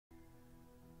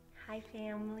Hi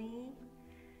family,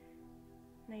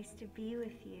 nice to be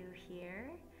with you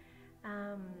here.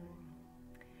 Gonna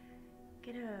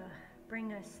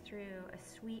bring us through a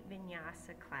sweet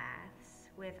Vinyasa class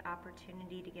with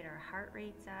opportunity to get our heart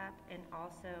rates up and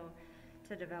also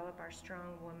to develop our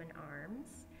strong woman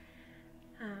arms.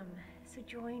 So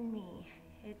join me.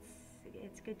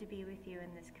 It's good to be with you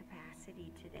in this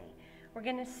capacity today. We're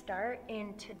gonna start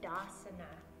in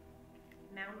Tadasana,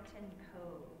 mountain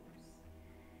pose.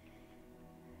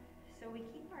 So we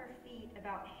keep our feet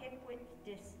about hip width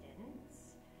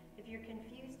distance. If you're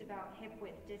confused about hip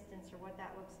width distance or what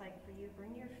that looks like for you,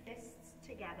 bring your fists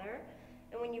together.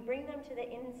 And when you bring them to the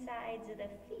insides of the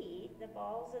feet, the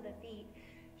balls of the feet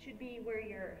should be where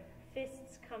your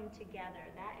fists come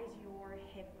together. That is your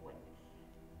hip width.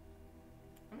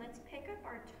 And let's pick up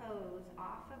our toes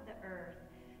off of the earth.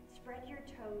 Spread your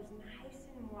toes nice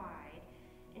and wide.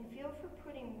 And feel for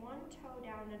putting one toe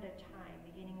down at a time,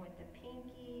 beginning with the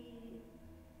pinky,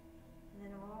 and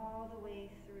then all the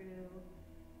way through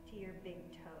to your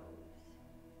big toes.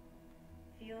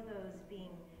 Feel those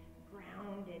being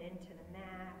grounded into the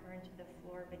mat or into the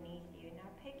floor beneath you. Now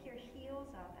pick your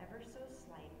heels up ever so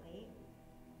slightly,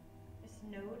 just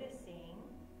noticing.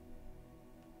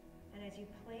 And as you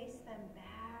place them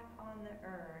back on the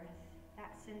earth,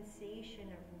 that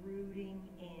sensation of rooting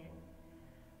in.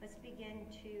 Let's begin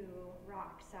to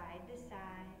rock side to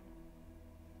side.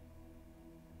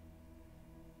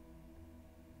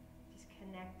 Just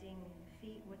connecting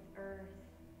feet with earth,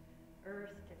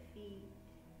 earth to feet.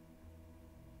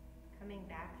 Coming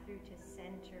back through to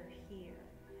center here.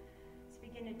 Let's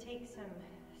begin to take some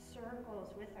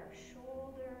circles with our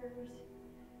shoulders,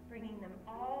 bringing them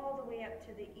all the way up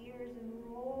to the ears and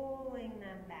rolling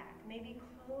them back. Maybe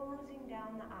closing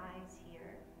down the eyes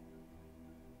here.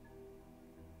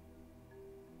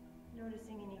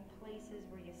 Noticing any places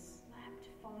where you slept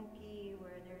funky,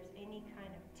 where there's any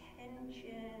kind of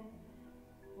tension,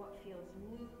 what feels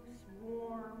loose,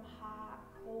 warm, hot,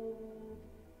 cold.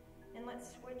 And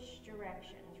let's switch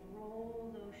directions.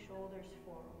 Roll those shoulders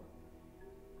forward.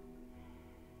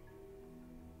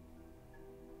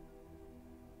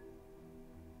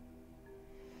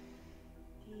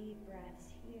 Deep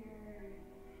breaths here.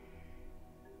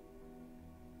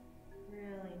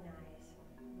 Really nice.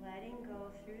 Letting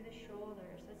go through the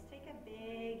shoulders. Let's take a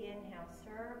big inhale.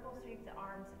 Circle, sweep the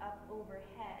arms up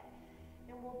overhead.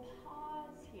 And we'll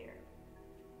pause here.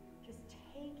 Just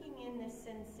taking in this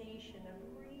sensation of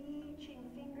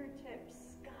reaching fingertips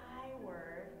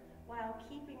skyward while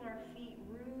keeping our feet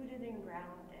rooted and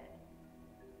grounded.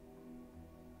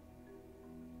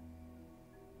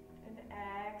 And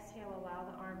exhale, allow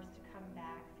the arms to come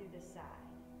back through the side.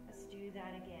 Let's do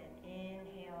that again.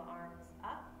 Inhale, arms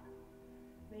up.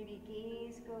 Maybe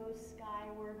gaze goes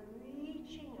skyward,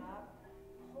 reaching up,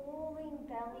 pulling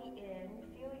belly in.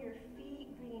 Feel your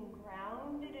feet being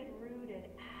grounded and rooted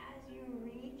as you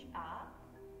reach up.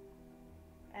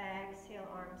 Exhale,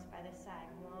 arms by the side.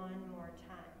 One more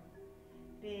time.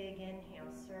 Big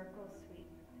inhale, circle sweep.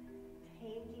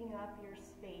 Taking up your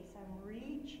space. I'm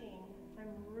reaching,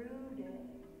 I'm rooted.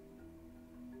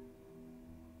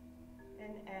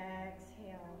 And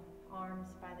exhale,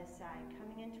 arms by the side.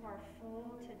 Coming into our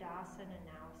full Tadasana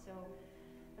now. So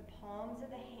the palms of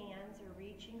the hands are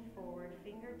reaching forward.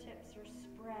 Fingertips are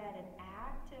spread and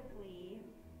actively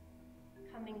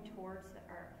coming towards the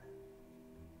earth.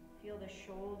 Feel the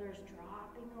shoulders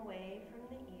dropping away from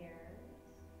the ears.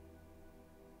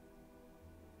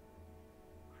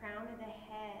 Crown of the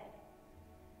head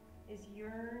is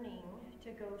yearning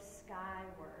to go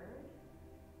skyward.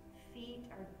 Feet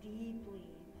are deeply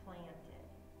planted.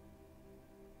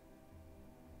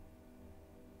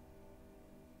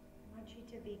 I want you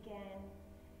to begin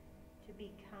to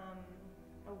become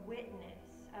a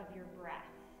witness of your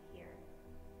breath here.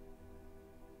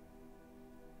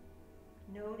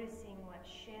 Noticing what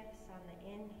shifts on the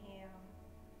inhale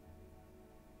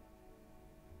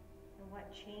and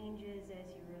what changes as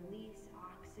you release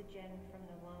oxygen from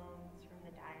the lungs, from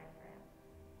the diaphragm.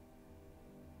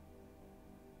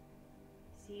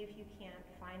 See if you can't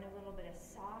find a little bit of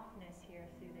softness here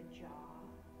through the jaw,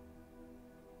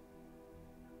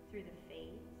 through the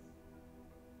face,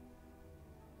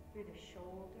 through the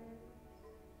shoulders.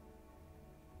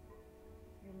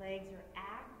 Your legs are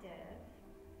active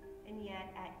and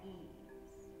yet at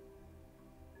ease.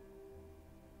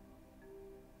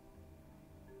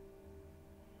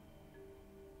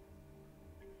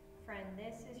 Friend,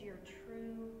 this is your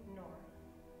true north.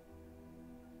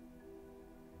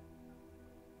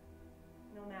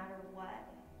 No matter what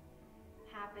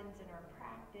happens in our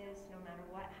practice, no matter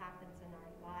what happens in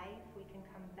our life, we can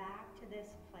come back to this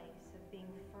place of being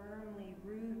firmly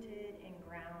rooted and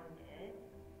grounded.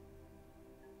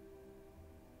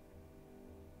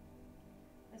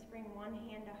 Let's bring one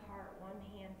hand to heart, one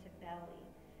hand to belly.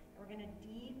 We're going to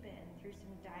deepen through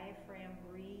some diaphragm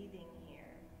breathing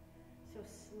here. So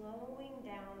slowing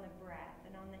down the breath,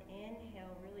 and on the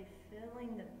inhale, really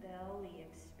filling the belly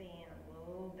expand.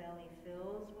 Low belly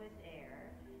fills with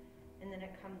air, and then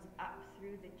it comes up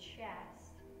through the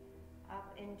chest,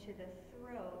 up into the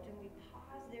throat, and we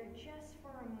pause there just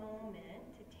for a moment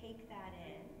to take that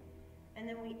in. And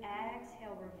then we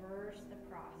exhale, reverse the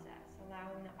process,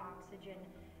 allowing the oxygen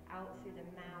out through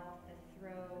the mouth, the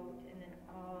throat, and then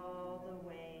all the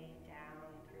way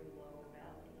down through low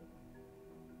belly.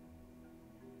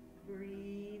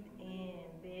 Breathe in,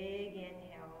 big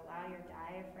inhale. Allow your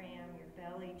diaphragm, your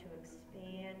belly to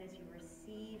expand as you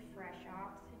receive fresh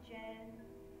oxygen.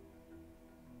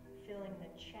 Filling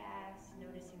the chest,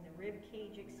 noticing the rib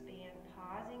cage expand,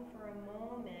 pausing for a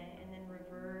moment, and then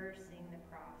reversing the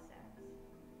process.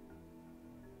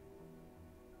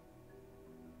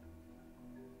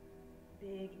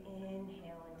 Big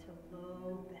inhale into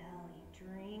low belly.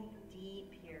 Drink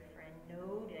deep here, friend.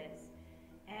 Notice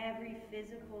every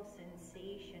physical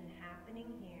sensation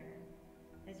happening here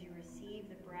as you receive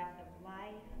the breath of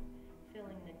life,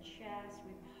 filling the chest.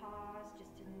 We pause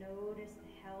just to notice the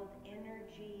held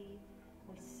energy.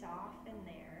 We soften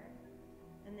there.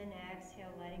 And then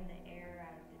exhale, letting the air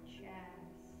out of the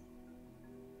chest.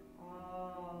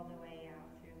 All the way out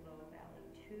through low belly.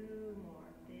 2 more.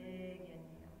 Big inhale.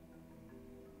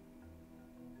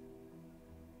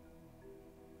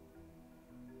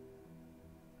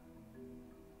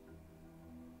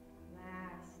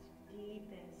 Last,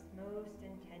 deepest, most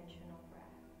intentional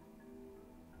breath.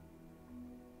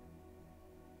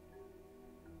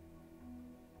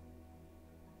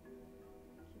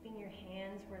 Keeping your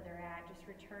hands where they're at, just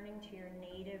returning to your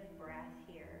native breath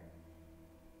here.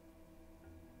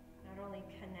 Not only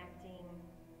connecting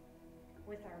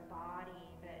with our body,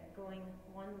 but going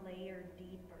one layer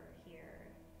deeper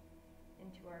here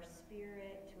into our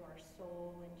spirit, to our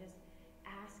soul, and just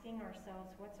asking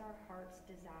ourselves, what's our heart's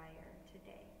desire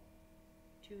today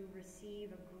to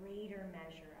receive a greater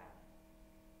measure of?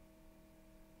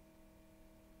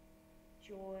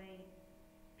 Joy,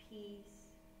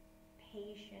 peace,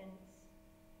 patience,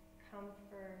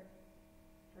 comfort,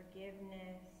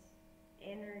 forgiveness,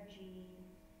 energy.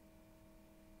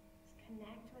 Just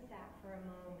connect with that for a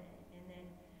moment, and then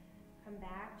come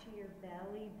back to your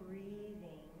belly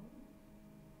breathing.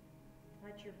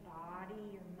 Let your body,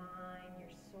 your mind, your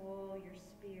soul, your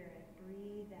spirit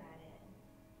breathe that in.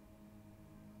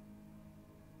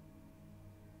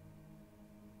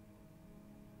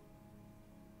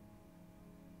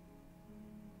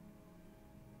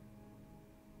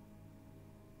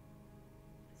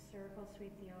 Circle,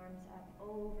 sweep the arms up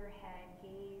overhead.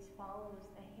 Gaze follows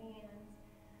the hands.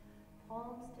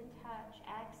 Palms to touch.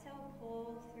 Exhale,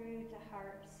 pull through to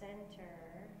heart center.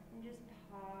 And just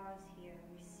pause here.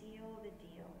 We seal the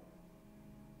deal.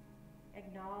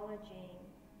 Acknowledging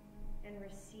and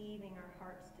receiving our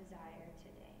heart's desire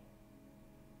today.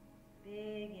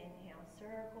 Big inhale.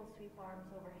 Circle, sweep arms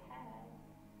overhead.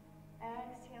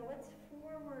 Exhale. Let's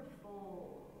forward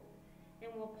fold.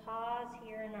 And we'll pause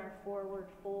here in our forward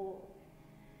fold.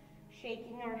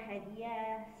 Shaking our head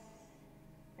yes,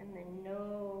 and then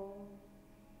no.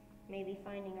 Maybe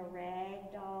finding a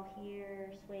rag doll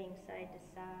here, swaying side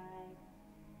to side.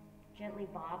 Gently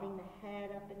bobbing the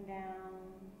head up and down.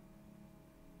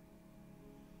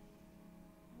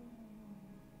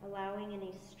 Allowing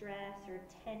any stress or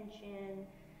tension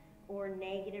or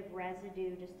negative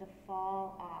residue just to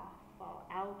fall off. Fall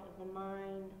out of the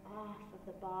mind, off of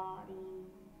the body,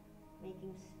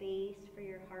 making space for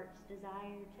your heart's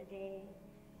desire today.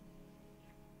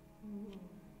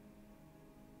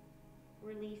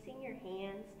 Releasing your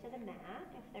hands to the mat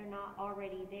if they're not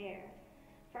already there.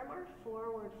 From our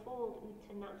forward fold,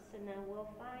 Uttanasana,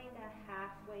 we'll find a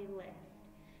halfway lift.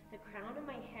 The crown of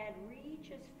my head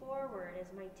reaches forward as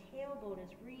my tailbone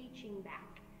is reaching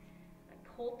back. I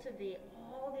cultivate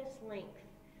all this length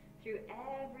through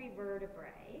every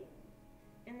vertebrae,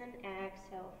 and then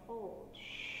exhale, fold.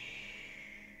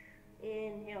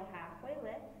 Inhale, halfway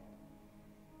lift.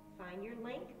 Find your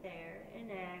length there, and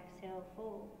exhale,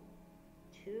 fold.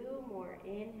 2 more.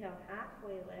 Inhale,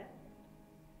 halfway lift.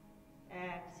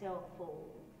 Exhale,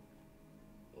 fold.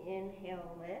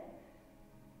 Inhale, lift.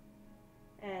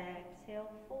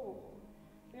 Exhale, fold.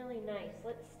 Really nice.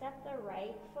 Let's step the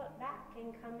right foot back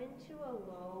and come into a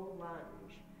low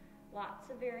lunge.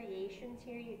 Lots of variations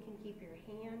here. You can keep your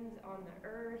hands on the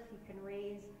earth. You can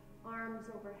raise arms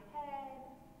overhead.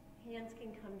 Hands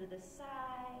can come to the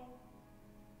side.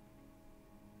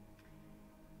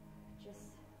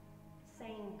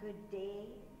 saying good day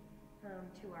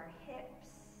to our hips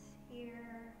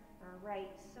here, our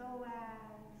right psoas.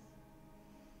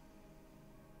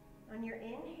 On your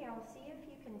inhale, see if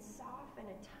you can soften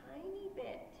a tiny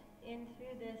bit in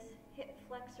through this hip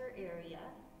flexor area.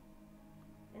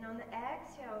 And on the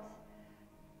exhale,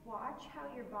 watch how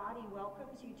your body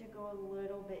welcomes you to go a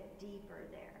little bit deeper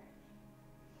there.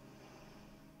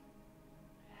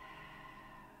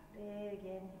 Big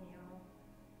inhale.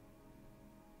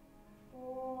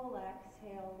 Full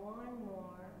exhale. One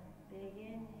more. Big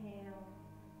inhale.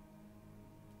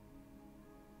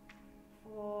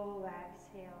 Full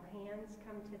exhale. Hands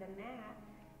come to the mat.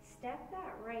 Step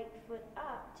that right foot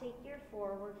up. Take your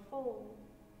forward fold.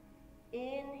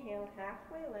 Inhale,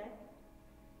 halfway lift.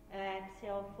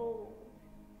 Exhale, fold.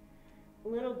 A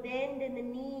little bend in the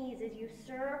knees as you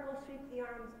circle sweep the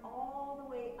arms all the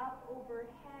way up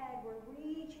overhead. We're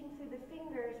reaching through the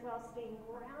fingers while staying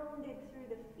grounded through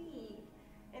the feet.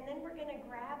 And then we're going to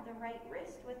grab the right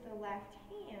wrist with the left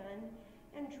hand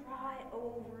and draw it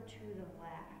over to the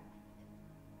left.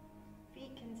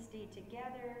 Feet can stay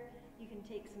together. You can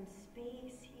take some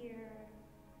space here.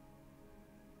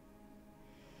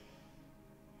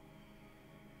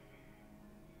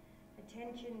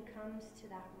 Attention comes to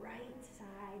that right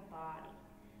side body.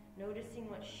 Noticing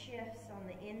what shifts on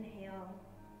the inhale.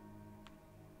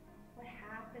 What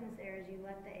happens there as you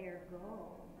let the air go.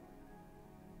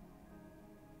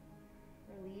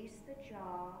 Release the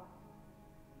jaw.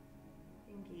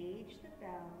 Engage the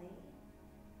belly.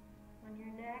 On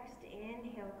your next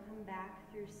inhale, come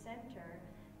back through center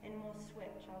and we'll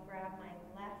switch. I'll grab my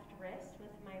left wrist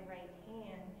with my right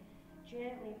hand.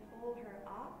 Gently pull her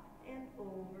up and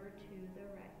over to the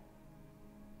right.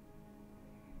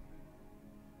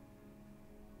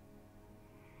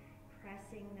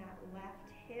 Pressing that left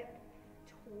hip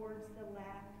towards the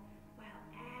left while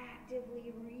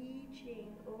actively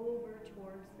reaching over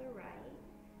towards the right.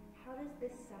 How does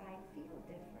this side feel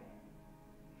different?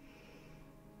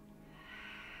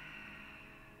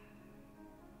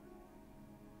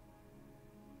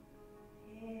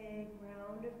 Big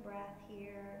round of breath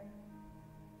here.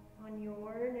 On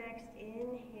your next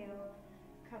inhale,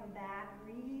 come back,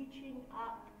 reaching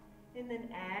up, and then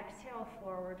exhale,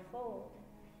 forward fold.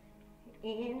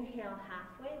 Inhale,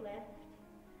 halfway lift.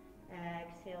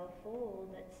 Exhale, fold.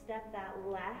 Let's step that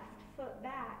left foot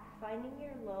back, finding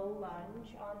your low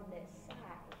lunge on this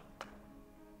side.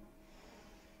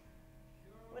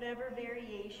 Whatever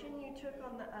variation you took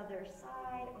on the other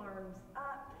side, arms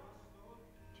up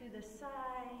to the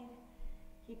side,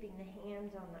 keeping the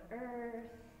hands on the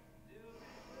earth.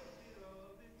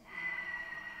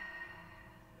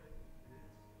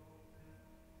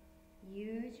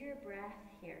 Use your breath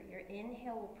here. Your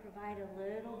inhale will provide a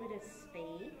little bit of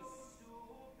space.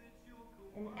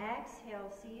 And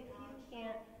exhale, see if you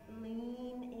can't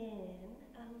lean in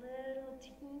a little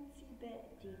teensy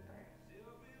bit deeper.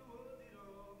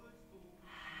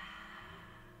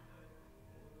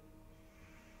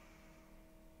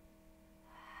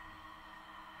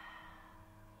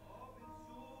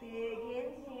 Big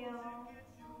inhale.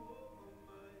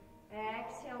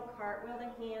 Exhale, cartwheel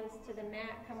the hands to the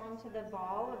mat. Come onto the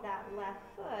ball of that left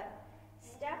foot.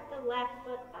 Step the left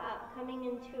foot up, coming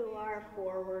into our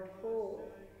forward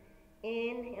fold.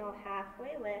 Inhale,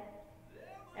 halfway lift.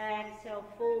 Exhale,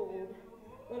 fold.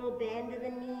 Little bend to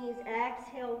the knees.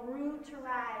 Exhale, root to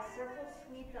rise. Circle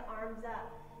sweep the arms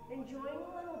up. Enjoying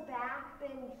a little back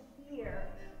bend here.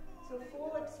 So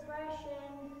full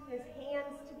expression is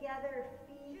hands together,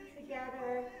 feet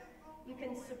together. You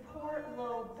can support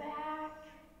low back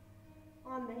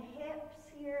on the hips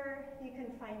here. You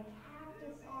can find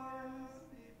cactus arms.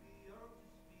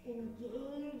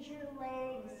 Engage your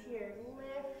legs here.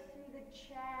 Lift through the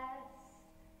chest.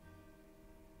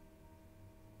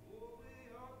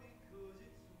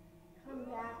 Come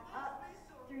back up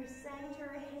through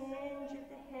center, hinge at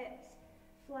the hips.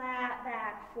 Flat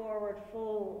back, forward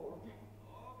fold.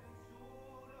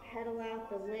 Pedal out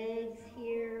the legs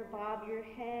here. Bob your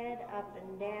head up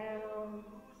and down.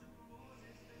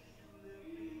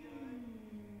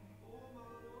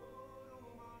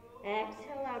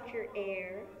 Exhale out your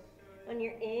air. On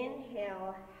your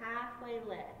inhale, halfway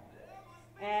lift.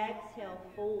 Exhale,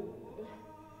 fold.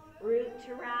 Root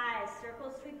to rise.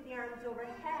 Circle sweep the arms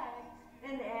overhead.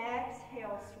 And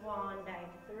exhale, swan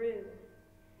dive through.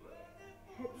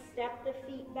 Step the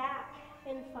feet back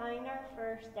and find our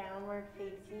first downward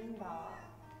facing dog.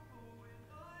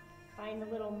 Find a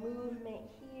little movement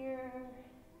here.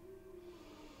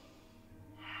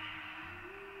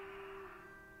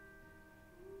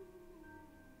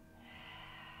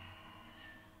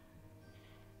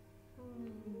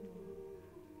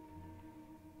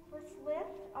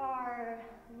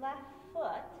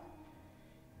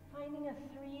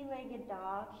 three-legged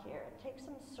dog here. Take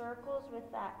some circles with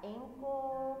that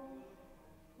ankle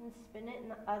and spin it in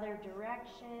the other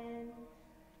direction.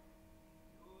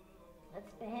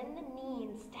 Let's bend the knee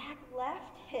and stack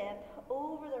left hip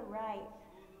over the right.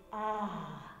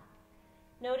 Ah.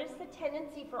 Notice the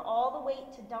tendency for all the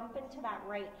weight to dump into that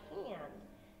right hand.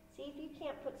 See if you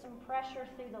can't put some pressure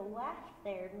through the left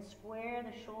there and square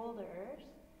the shoulders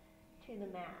to the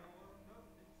mat.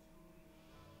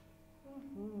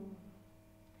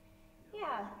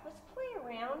 Yeah, let's play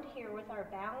around here with our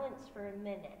balance for a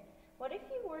minute. What if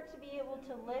you were to be able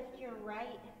to lift your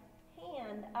right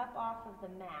hand up off of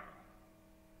the mat?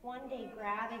 One day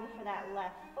grabbing for that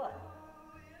left foot.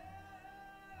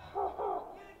 Oh,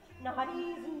 not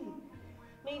easy.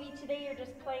 Maybe today you're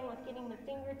just playing with getting the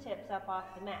fingertips up off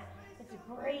the mat. It's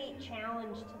a great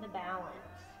challenge to the balance.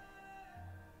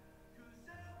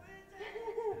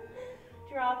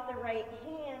 Drop the right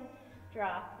hand,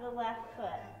 drop the left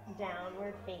foot,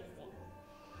 downward facing.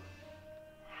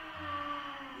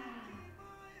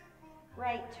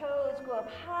 Right toes go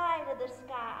up high to the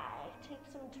sky. Take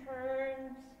some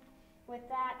turns with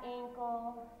that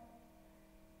ankle.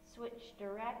 Switch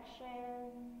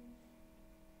directions.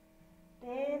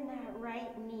 Bend that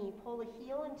right knee. Pull the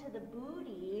heel into the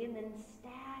booty and then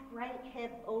stack right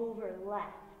hip over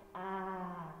left.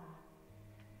 Ah.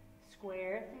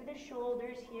 Square through the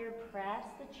shoulders here. Press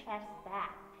the chest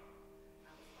back.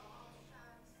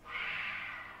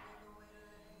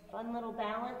 Fun little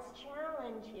balance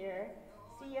challenge here.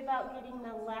 See about getting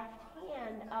the left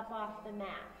hand up off the mat.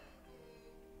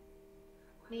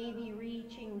 Maybe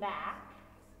reaching back.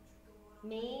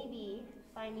 Maybe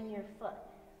finding your foot.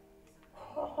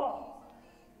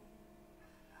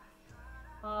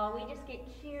 Oh, we just get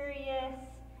curious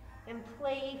and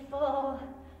playful.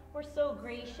 We're so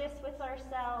gracious with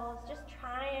ourselves, just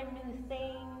trying new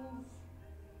things.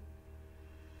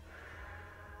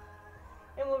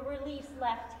 And we'll release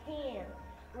left hand,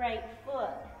 right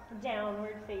foot,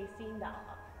 downward facing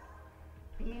dog.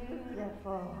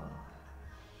 Beautiful.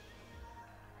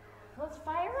 Let's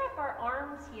fire up our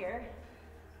arms here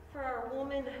for our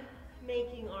woman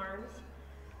making arms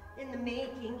in the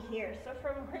making here. So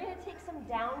we're going to take some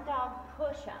down dog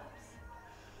push-ups.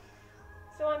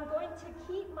 So I'm going to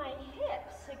keep my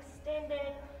hips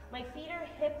extended, my feet are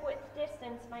hip width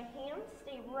distance, my hands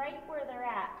stay right where they're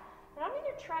at. And I'm going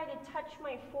to try to touch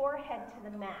my forehead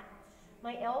to the mat.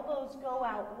 My elbows go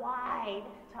out wide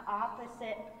to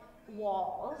opposite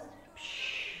walls.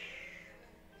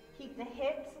 Keep the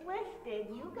hips lifted.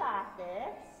 You got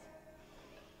this.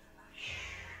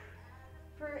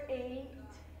 For 8,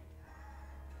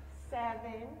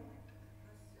 7,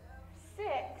 6,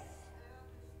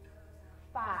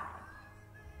 5,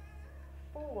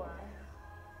 4,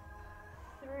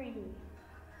 3,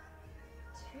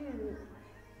 2,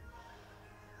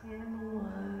 and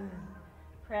 1.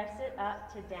 Press it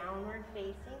up to downward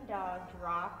facing dog.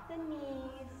 Drop the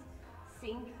knees,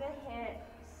 sink the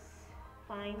hips.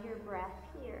 Find your breath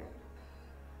here.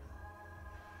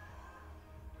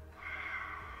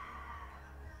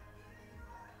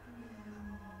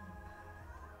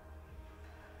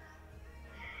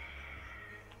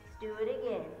 Let's do it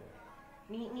again.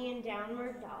 Meet me in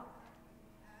downward dog.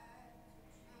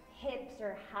 Hips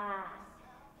are high,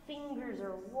 fingers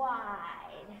are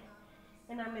wide.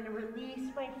 And I'm going to release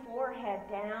my forehead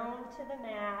down to the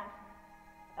mat.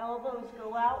 Elbows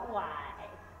go out wide.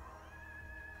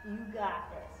 You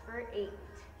got this for 8,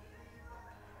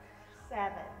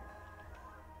 7,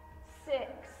 6,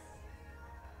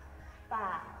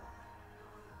 5,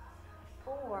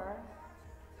 4,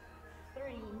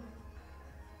 3,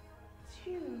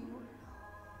 2,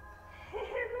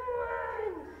 and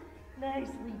 1.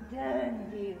 Nicely done,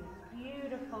 dudes.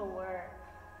 Beautiful work.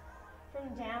 From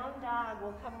down dog,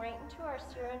 we'll come right into our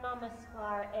Surya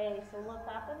Namaskar A. So look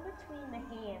up in between the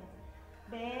hands.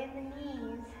 Bend the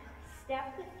knees.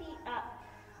 Step the feet up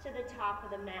to the top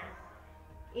of the mat.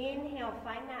 Inhale,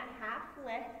 find that half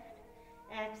lift.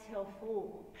 Exhale,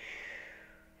 fold.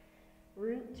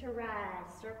 Root to rise.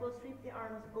 Circle sweep the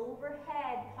arms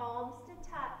overhead, palms to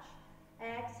touch.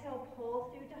 Exhale,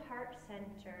 pull through to heart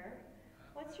center.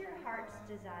 What's your heart's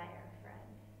desire,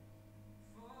 friend?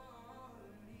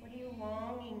 What are you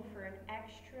longing for an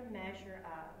extra measure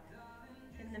of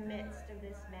in the midst of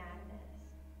this madness?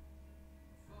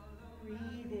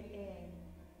 Breathe it in.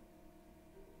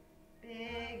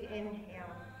 Big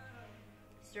inhale.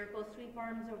 Circle sweep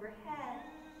arms overhead.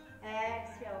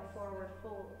 Exhale, forward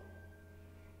fold.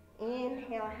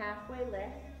 Inhale, halfway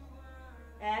lift.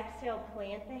 Exhale,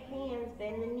 plant the hands,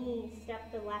 bend the knees,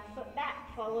 step the left foot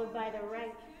back, followed by the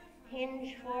right.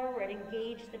 Hinge forward,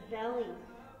 engage the belly,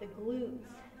 the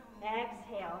glutes.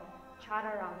 Exhale,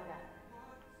 chaturanga.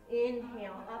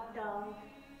 Inhale, up dog.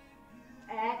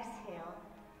 Exhale,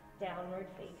 downward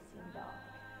facing dog.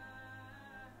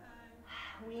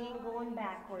 We ain't going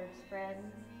backwards,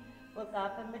 friends. Look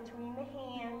up in between the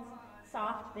hands,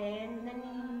 soft bend in the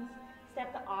knees.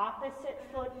 Step the opposite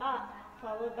foot up,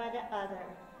 followed by the other.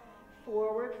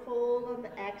 Forward fold on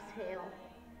the exhale.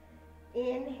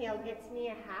 Inhale gets me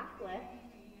a half lift.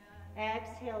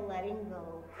 Exhale, letting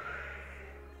go.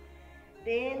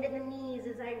 Bend in the knees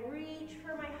as I reach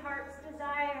for my heart's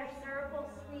desire. Circle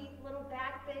sweep, little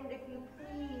back bend if you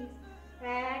please.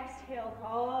 Exhale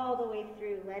all the way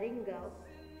through, letting go.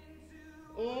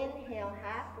 Inhale,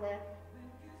 half lift.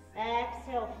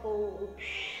 Exhale, fold.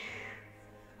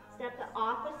 Step the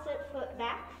opposite foot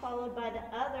back, followed by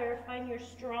the other. Find your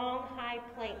strong high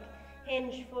plank.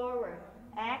 Hinge forward.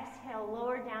 Exhale,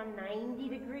 lower down 90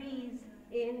 degrees.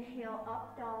 Inhale,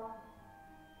 up dog.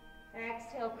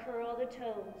 Exhale, curl the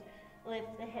toes.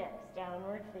 Lift the hips,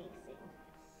 downward facing.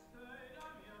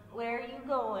 Where are you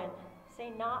going?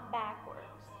 Say not backwards.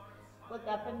 Look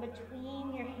up in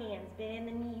between your hands. Bend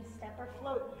the knees, step or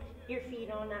float your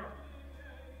feet on up.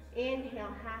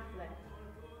 Inhale, half lift.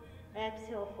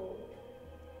 Exhale, fold.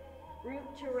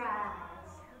 Root to rise.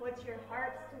 What's your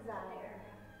heart's desire?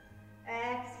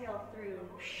 Exhale through.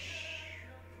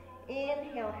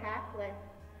 Inhale, half lift.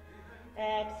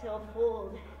 Exhale,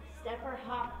 fold. Step or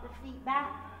hop the feet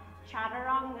back.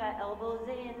 Chaturanga, elbows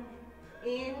in.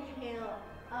 Inhale,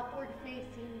 upward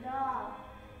facing dog.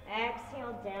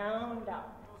 Exhale, down dog.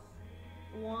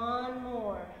 One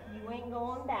more. You ain't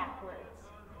going backwards.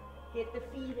 Get the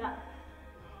feet up.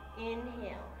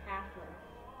 Inhale, half lift.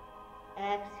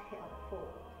 Exhale, fold.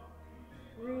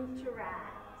 Root to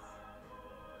rise.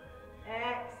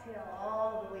 Exhale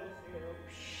all the way through.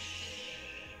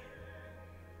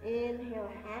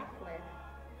 Inhale, half lift.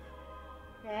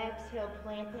 Exhale,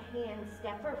 plant the hands.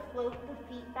 Step or float the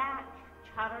feet back.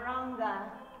 Chaturanga.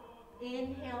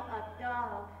 Inhale, up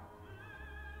dog.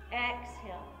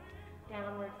 Exhale,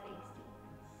 downward facing.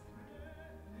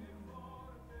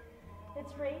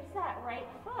 Let's raise that right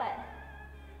foot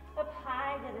up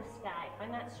high to the sky.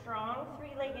 Find that strong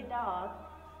three-legged dog.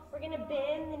 We're going to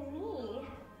bend the knee,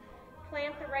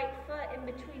 plant the right foot in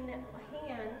between the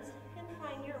hands, and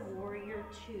find your warrior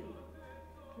two.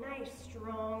 Nice,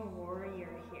 strong warrior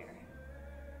here.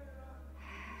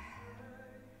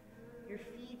 Your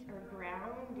feet are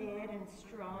grounded and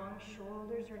strong.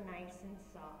 Shoulders are nice and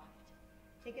soft.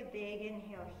 Take a big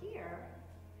inhale here.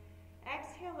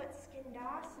 Exhale at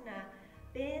Skandasana.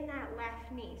 Bend that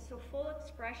left knee. So full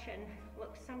expression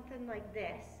looks something like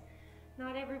this.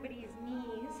 Not everybody's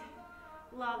knees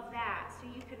love that. So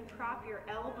you can prop your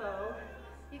elbow.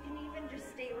 You can even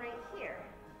just stay right here.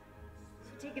 So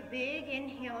take a big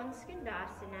inhale in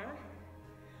Skandasana.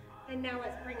 And now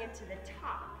let's bring it to the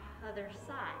top, other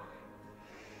side.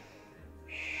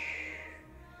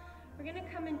 We're going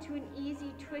to come into an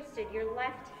easy twisted. Your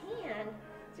left hand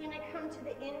is going to come to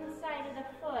the inside of the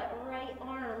foot. Right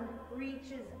arm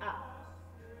reaches up.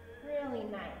 Really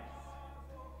nice.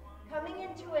 Coming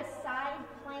into a side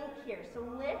plank here. So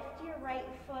lift your right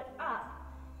foot up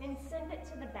and send it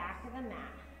to the back of the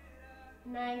mat.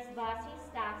 Nice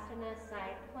Vasisthasana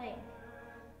side plank.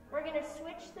 We're going to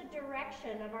switch the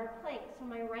direction of our plank. So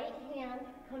my right hand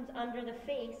comes under the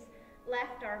face,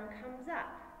 left arm comes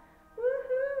up.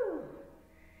 Woohoo!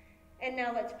 And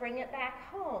now let's bring it back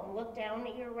home. Look down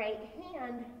at your right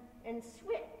hand and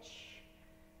switch.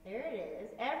 There it is.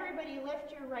 Everybody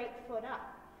lift your right foot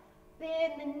up.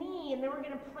 Bend the knee, and then we're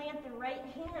going to plant the right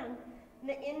hand on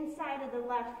the inside of the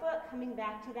left foot, coming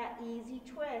back to that easy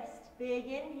twist. Big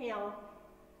inhale.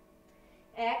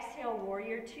 Exhale,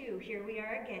 warrior two. Here we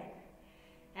are again.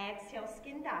 Exhale,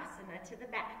 Skandasana to the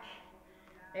back.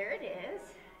 There it is.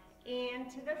 And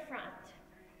to the front.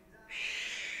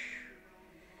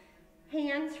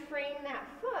 Hands frame that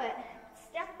foot.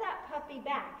 Step that puppy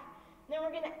back. Then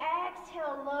we're going to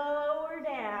exhale, lower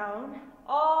down,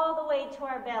 all the way to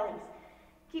our bellies.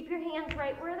 Keep your hands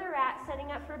right where they're at,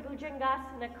 setting up for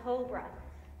Bhujangasana Cobra.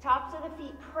 Tops of the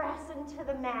feet press into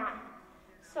the mat.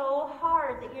 So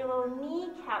hard that your little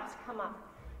kneecaps come up.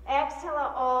 Exhale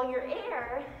out all your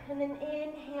air, and then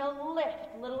inhale,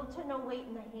 lift. Little to no weight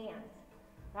in the hands.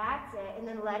 That's it, and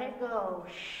then let it go.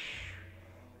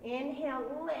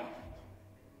 Inhale, lift.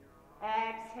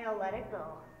 Exhale, let it go.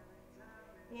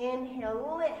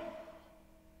 Inhale, lift.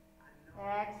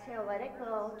 Exhale, let it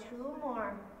go. Two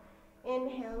more.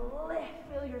 Inhale,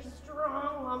 lift. Feel your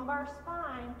strong lumbar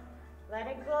spine. Let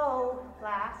it go.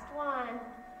 Last one.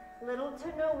 Little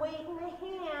to no weight in the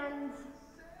hands.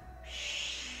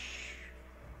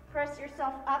 Press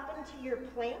yourself up into your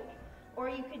plank, or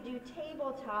you could do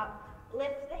tabletop.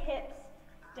 Lift the hips,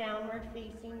 downward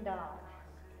facing dog.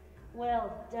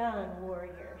 Well done,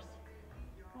 warriors.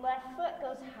 Left foot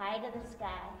goes high to the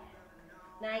sky.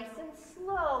 Nice and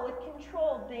slow with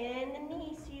control. Bend the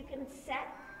knee so you can set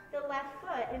the left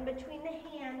foot in between the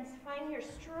hands. Find your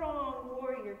strong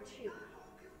warrior two.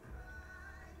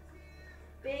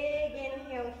 Big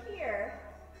inhale here.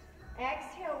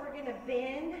 Exhale, we're gonna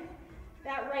bend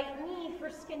that right knee for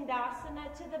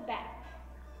Skandasana to the back.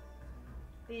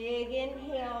 Big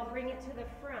inhale, bring it to the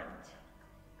front.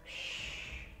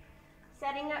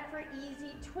 Setting up for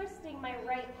easy twisting, my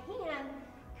right hand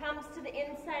comes to the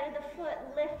inside of the foot.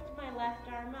 Lift my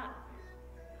left arm up.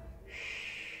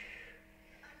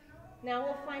 Now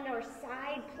we'll find our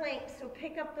side plank, so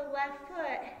pick up the left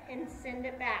foot and send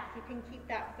it back. You can keep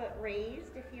that foot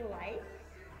raised if you like.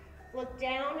 Look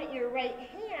down at your right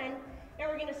hand, and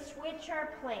we're gonna switch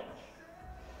our plank.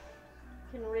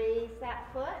 You can raise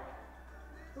that foot.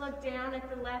 Look down at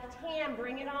the left hand,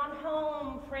 bring it on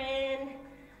home, friend.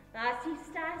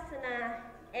 Vasisthasana.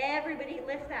 Everybody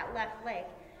lift that left leg.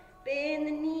 Bend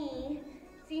the knee.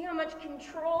 See how much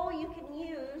control you can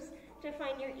use to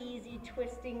find your easy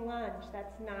twisting lunge.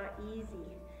 That's not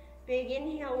easy. Big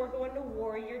inhale, we're going to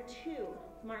warrior two.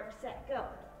 Mark, set, go.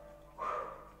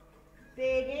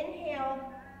 Big inhale,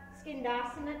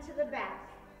 Skandasana to the back.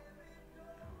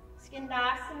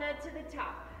 Skandasana to the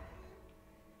top.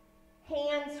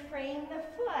 Hands frame the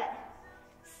foot.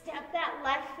 Step that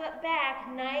left foot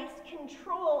back. Nice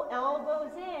control,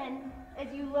 elbows in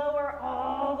as you lower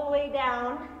all the way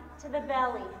down to the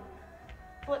belly.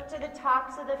 Flip to the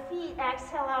tops of the feet.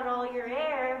 Exhale out all your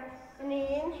air. And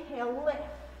inhale, lift.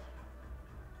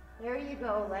 There you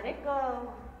go, let it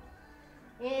go.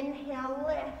 Inhale,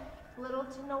 lift. Little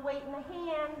to no weight in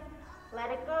the hand. Let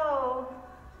it go.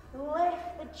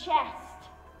 Lift the chest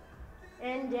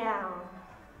and down.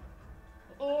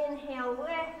 Inhale,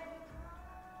 lift.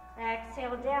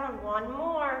 Exhale down, one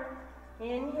more.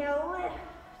 Inhale, lift.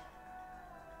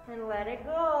 And let it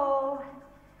go.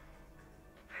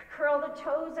 Curl the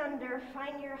toes under,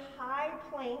 find your high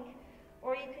plank,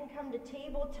 or you can come to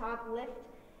tabletop, lift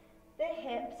the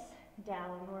hips,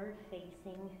 downward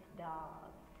facing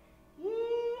dog.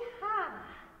 Yee-haw.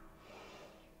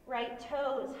 Right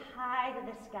toes high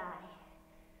to the sky.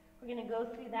 We're gonna go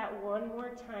through that one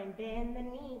more time. Bend the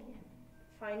knee,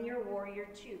 find your warrior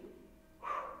two.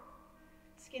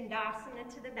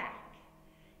 Skandasana to the back.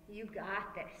 You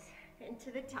got this. And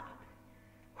to the top.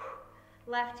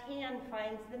 Left hand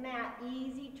finds the mat.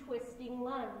 Easy twisting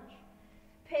lunge.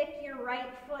 Pick your right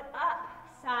foot up.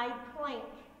 Side plank.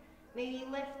 Maybe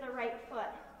lift the right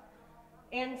foot.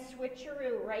 And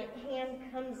switcheroo. Right hand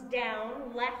comes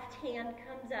down. Left hand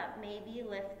comes up. Maybe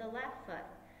lift the left foot.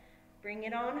 Bring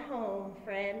it on home,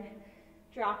 friend.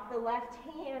 Drop the left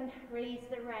hand. Raise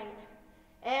the right.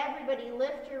 Everybody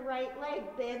lift your right leg,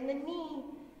 bend the knee.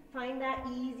 Find that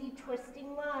easy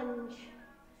twisting lunge.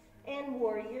 And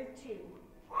warrior two.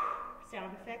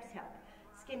 Sound effects help.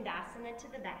 Skandasana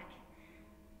to the back.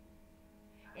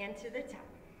 And to the top.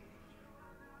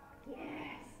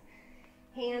 Yes.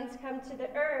 Hands come to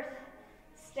the earth.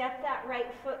 Step that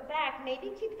right foot back.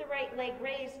 Maybe keep the right leg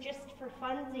raised just for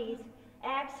funsies.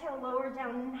 Exhale, lower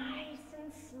down nice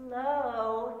and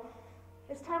slow.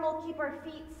 This time we'll keep our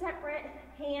feet separate,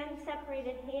 hands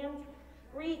separated, hands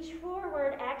reach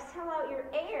forward, exhale out your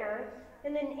air,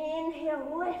 and then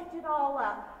inhale, lift it all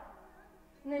up.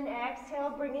 And then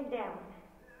exhale, bring it down.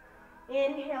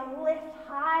 Inhale, lift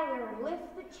higher,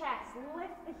 lift the chest,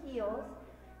 lift the heels,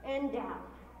 and down.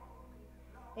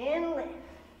 And lift.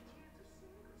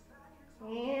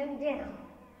 And down.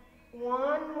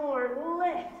 One more,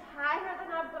 lift, higher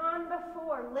than I've gone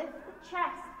before, lift the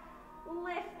chest.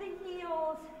 Lift the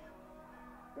heels.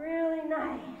 Really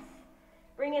nice.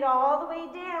 Bring it all the way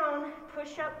down.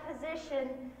 Push up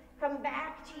position. Come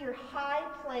back to your high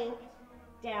plank.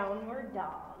 Downward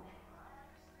dog.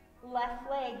 Left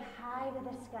leg high to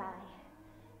the sky.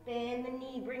 Bend the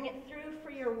knee. Bring it through for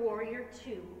your warrior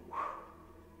two.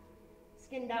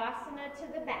 Skandasana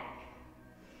to the back.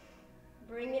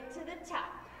 Bring it to the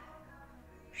top.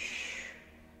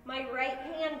 My right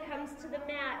hand comes to the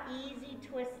mat, easy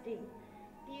twisting.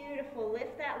 Beautiful,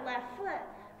 lift that left foot.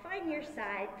 Find your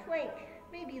side plank,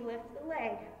 maybe lift the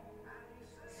leg.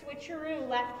 Switcheroo,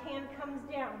 left hand comes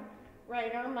down,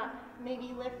 right arm up,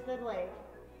 maybe lift the leg.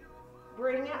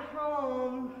 Bring it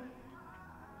home.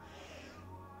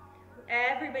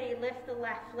 Everybody lift the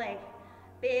left leg.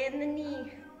 Bend the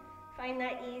knee. Find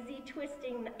that easy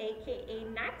twisting, AKA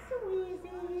not so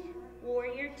easy.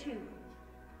 Warrior two.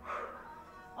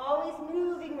 Always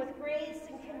moving with grace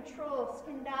and control.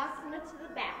 Skandasana to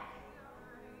the back.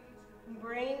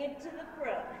 Bring it to the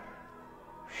front.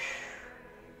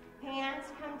 Hands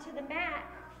come to the mat.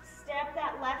 Step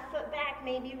that left foot back.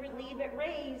 Maybe leave it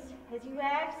raised as you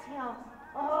exhale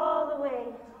all the way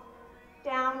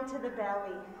down to the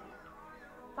belly.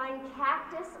 Find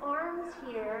cactus arms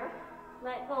here.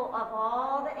 Let go of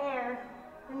all the air.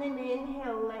 And then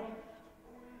inhale, lift.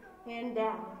 And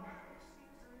down.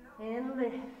 And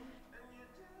lift.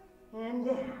 And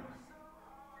down.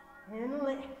 And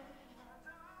lift.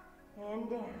 And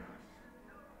down.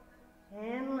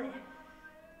 And lift.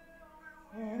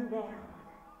 And down.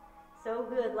 So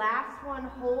good. Last one.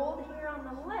 Hold here on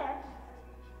the lift.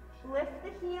 Lift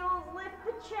the heels. Lift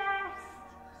the chest.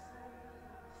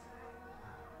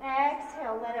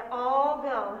 Exhale. Let it all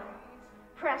go.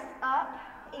 Press up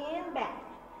and back.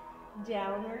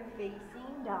 Downward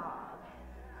facing dog.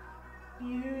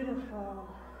 Beautiful.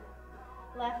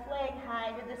 Left leg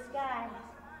high to the sky.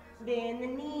 Bend the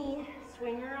knee.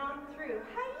 Swing her on through.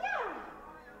 Hiya!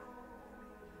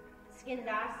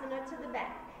 Skandasana to the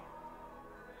back.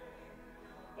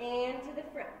 And to the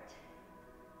front.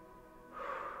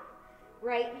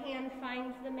 Right hand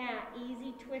finds the mat.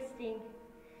 Easy twisting.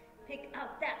 Pick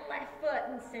up that left foot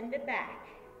and send it back.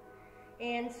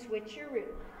 And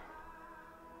switcheroo.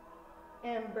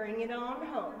 And bring it on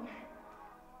home.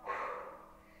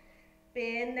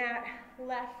 Bend that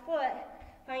left foot.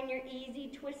 Find your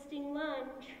easy twisting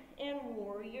lunge and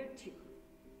warrior two.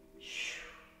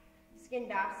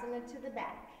 Skandasana to the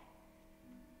back.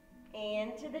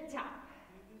 And to the top.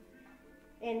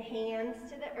 And hands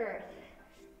to the earth.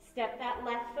 Step that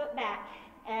left foot back.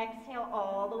 Exhale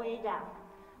all the way down.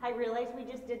 I realize we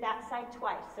just did that side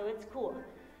twice, so it's cool.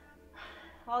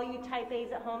 All you type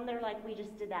A's at home, they're like, we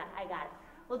just did that. I got it.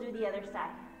 We'll do the other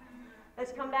side.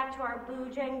 Let's come back to our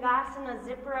Bhujangasana.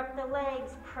 Zipper up the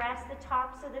legs. Press the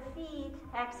tops of the feet.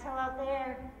 Exhale out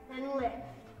there and lift.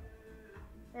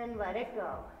 And let it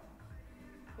go.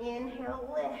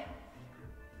 Inhale, lift.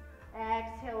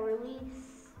 Exhale,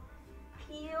 release.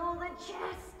 Peel the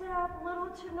chest up. Little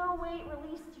to no weight.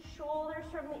 Release the shoulders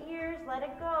from the ears. Let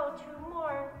it go. Two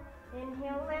more.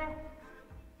 Inhale, lift.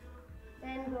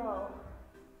 And go.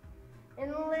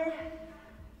 And lift.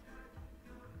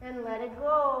 And let it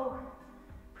go.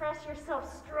 Press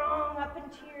yourself strong up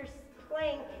into your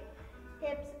plank.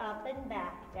 Hips up and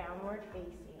back, downward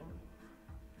facing.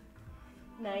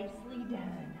 Nicely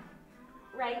done.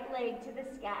 Right leg to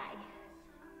the sky.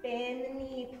 Bend the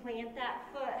knee, plant that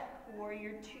foot.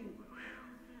 Warrior two.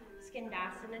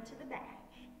 Skandasana to the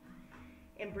back.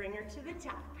 And bring her to the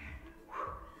top.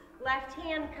 Left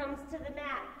hand comes to the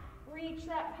mat. Reach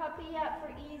that puppy up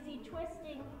for easy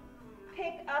twisting.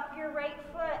 Pick up your right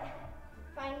foot.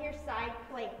 Find your side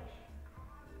plank.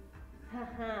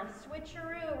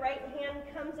 Switcheroo. Right hand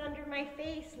comes under my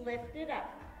face. Lift it up.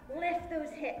 Lift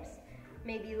those hips.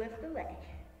 Maybe lift the leg.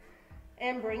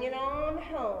 And bring it on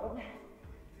home.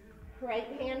 Right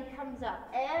hand comes up.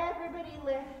 Everybody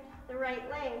lift the right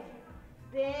leg.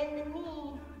 Bend the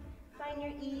knee. Find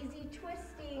your easy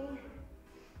twisting.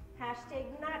 Hashtag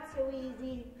not so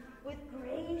easy. With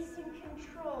grace and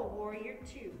control. Warrior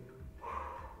two.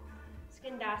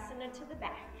 Skandasana to the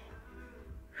back.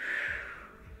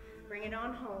 Bring it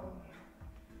on home.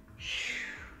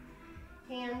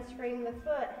 Hands frame the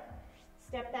foot.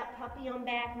 Step that puppy on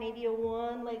back. Maybe a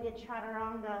one-legged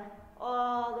chaturanga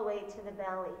all the way to the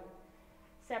belly.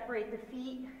 Separate the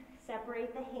feet.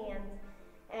 Separate the hands.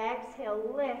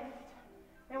 Exhale, lift.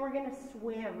 And we're going to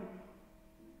swim.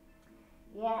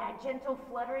 Yeah, gentle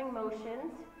fluttering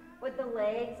motions with the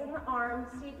legs and the arms.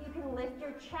 See if you can lift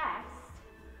your chest.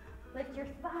 Lift your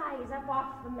thighs up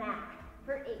off the mat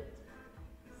for 8,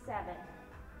 7,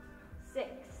 6.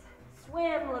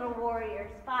 Swim, little warriors.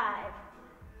 5,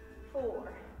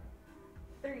 4,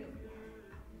 3,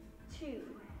 2,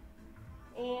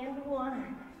 and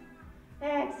 1.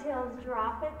 Exhale,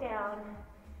 drop it down.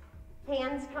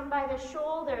 Hands come by the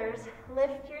shoulders.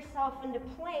 Lift yourself into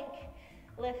plank.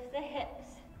 Lift the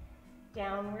hips.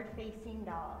 Downward facing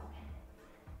dog.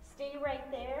 Stay right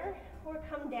there or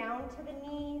come down to the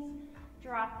knees.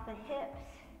 Drop the hips.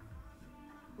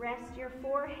 Rest your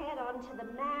forehead onto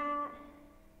the mat.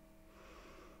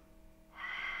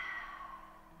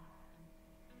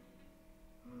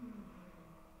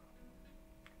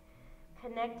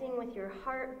 Connecting with your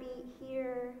heartbeat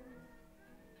here.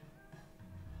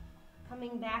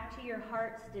 Coming back to your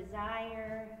heart's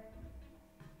desire.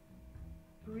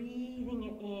 Breathing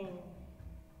it in.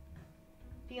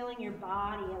 Feeling your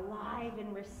body alive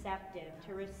and receptive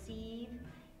to receive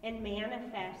and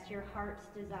manifest your heart's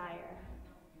desire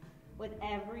with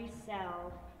every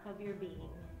cell of your being.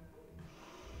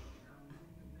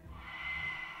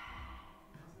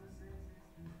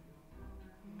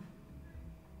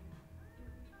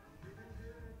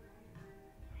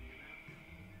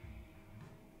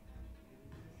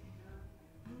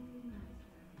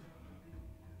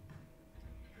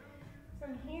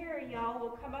 From here, y'all,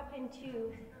 we'll come up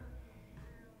into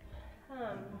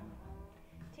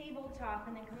tabletop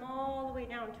and then come all the way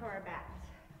down to our backs.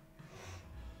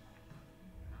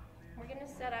 We're going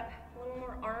to set up a little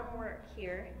more arm work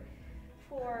here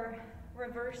for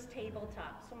reverse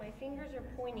tabletop. So my fingers are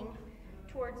pointing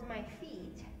towards my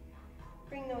feet.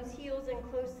 Bring those heels in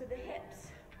close to the hips,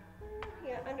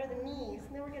 under the knees,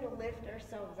 and then we're going to lift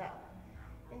ourselves up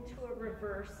into a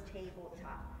reverse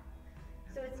tabletop.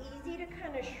 So it's easy to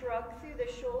kind of shrug through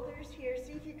the shoulders here.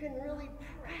 See if you can really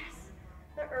press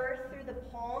the earth through the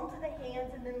palms of the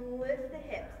hands and then lift the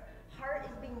hips. Heart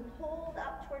is being pulled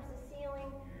up towards the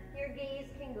ceiling. Your gaze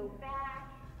can go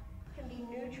back, can be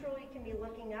neutral, you can be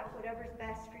looking up, whatever's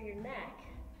best for your neck.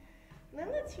 And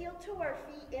then let's heel to our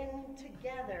feet in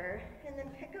together and then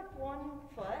pick up one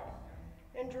foot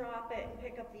and drop it and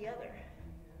pick up the other.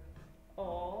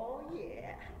 Oh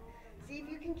yeah. See if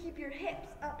you can keep your hips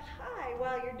up high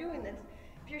while you're doing this.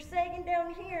 If you're sagging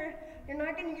down here, you're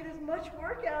not going to get as much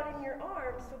workout in your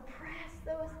arms, so press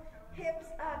those hips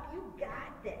up. You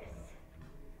got this.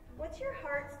 What's your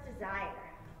heart's desire?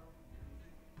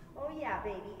 Oh yeah,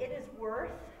 baby, it is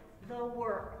worth the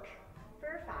work.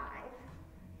 For 5,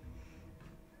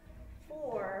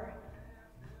 4,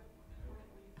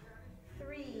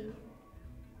 3,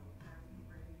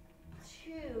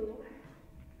 2,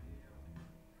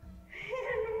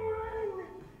 and 1.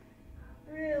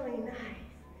 Really nice.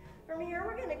 From here,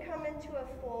 we're going to come into a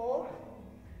full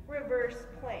reverse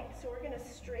plank. So we're going to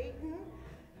straighten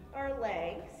our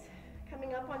legs,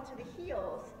 coming up onto the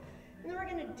heels. And then we're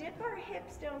going to dip our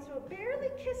hips down so it barely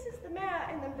kisses the mat,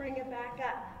 and then bring it back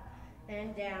up.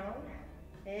 And down,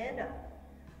 and up,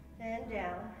 and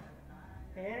down,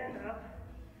 and up,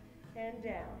 and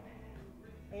down,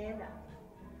 and up,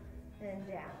 and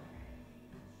down,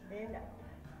 and up.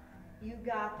 You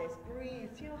got this. Breathe.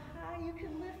 See how high you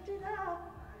can lift it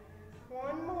up.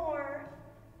 One more.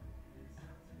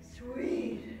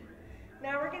 Sweet.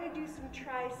 Now we're going to do some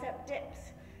tricep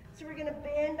dips. So we're going to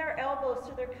bend our elbows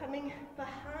so they're coming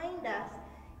behind us,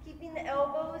 keeping the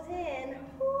elbows in.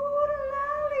 Ooh,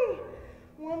 lolly.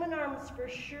 Woman arms for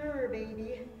sure,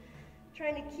 baby.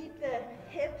 Trying to keep the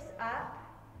hips up.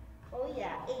 Oh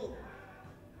yeah. 8,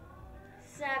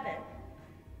 7,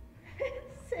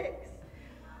 6,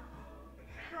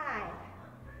 5,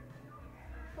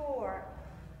 4,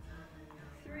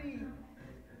 3,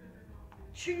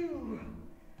 2,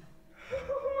 1.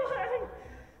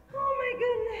 Oh my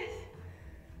goodness.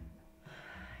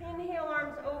 Inhale,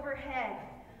 arms overhead.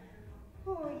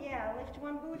 Oh yeah, lift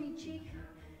one booty cheek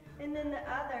and then the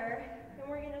other. And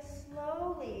we're going to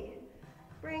slowly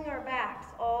bring our backs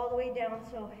all the way down.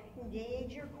 So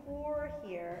engage your core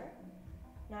here.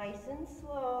 Nice and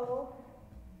slow.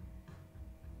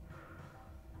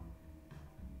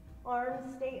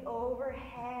 Arms stay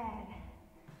overhead.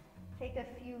 Take a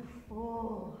few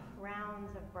full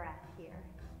rounds of breath here.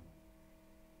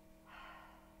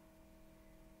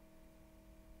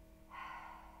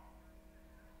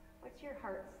 What's your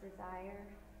heart's desire?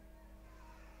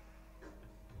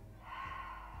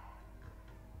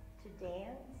 To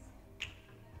dance?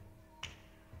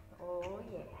 Oh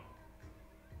yeah.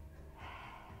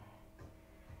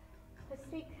 Let's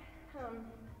take,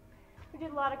 we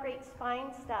did a lot of great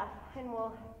spine stuff, and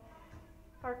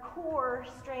our core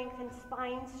strength and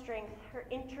spine strength are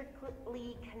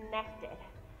intricately connected.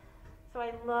 So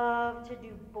I love to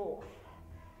do both.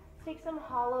 Let's take some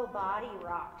hollow body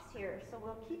rocks here. So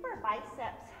we'll keep our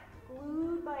biceps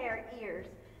glued by our ears,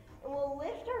 and we'll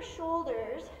lift our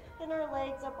shoulders and our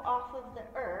legs up off of the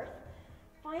earth.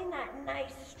 Find that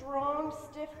nice, strong,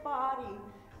 stiff body,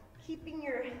 keeping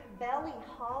your belly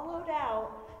hollowed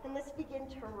out, and let's begin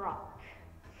to rock.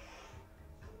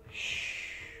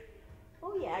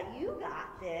 Oh yeah, you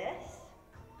got this.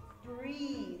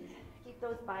 Breathe. Keep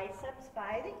those biceps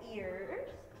by the ears.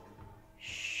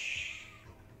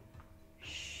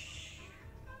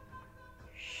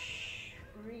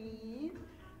 Breathe.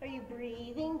 Are you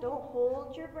breathing? Don't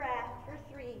hold your breath for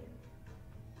 3,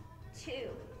 2,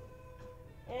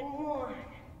 and 1.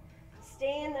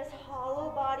 Stay in this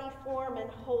hollow body form and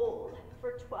hold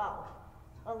for 12,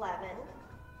 11,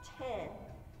 10,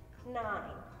 9,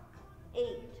 8,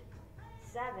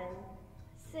 7,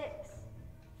 6,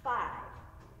 5,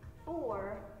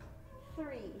 4, 3,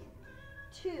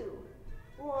 2,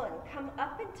 1. Come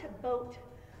up into boat.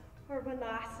 or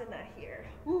Vinyasa here.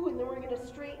 Ooh, and then we're gonna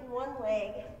straighten one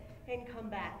leg and come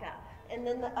back up. And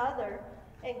then the other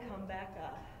and come back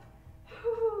up.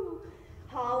 Whew.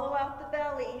 Hollow out the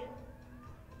belly.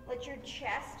 Let your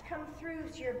chest come through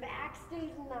so your back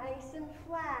stays nice and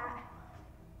flat.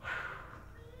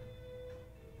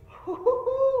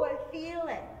 Whew, I feel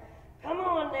it. Come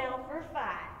on now for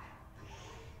 5,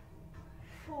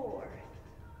 4,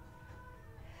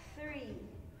 3,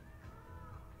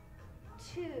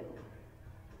 2,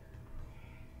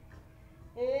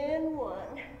 and 1.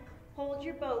 Hold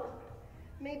your boat.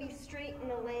 Maybe straighten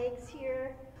the legs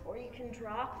here, or you can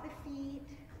drop the feet.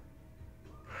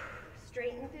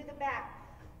 Straighten through the back.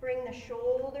 Bring the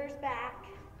shoulders back.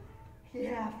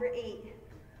 Yeah, for 8,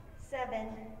 7,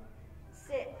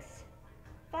 6,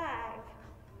 5,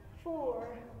 4,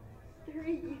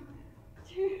 3,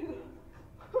 2,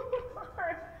 1.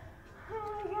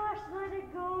 Oh my gosh, let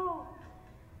it go.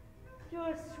 Do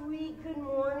a sweet good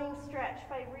morning stretch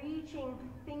by reaching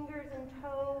fingers and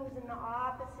toes in the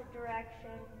opposite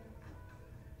direction.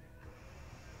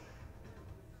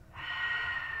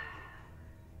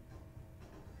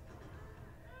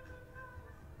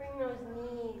 Bring those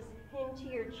knees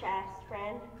into your chest,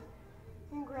 friend.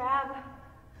 And grab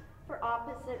for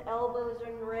opposite elbows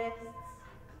and wrists.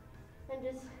 And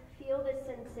just feel the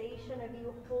sensation of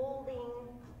you holding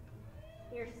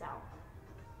yourself.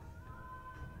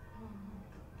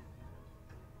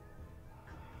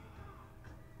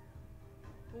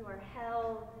 You are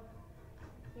held,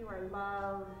 you are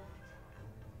loved,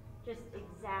 just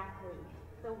exactly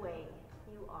the way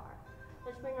you are.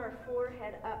 Let's bring our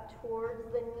forehead up towards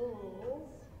the knees,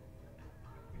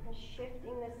 and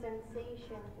shifting the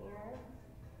sensation here.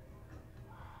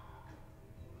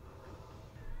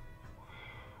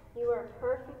 You are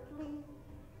perfectly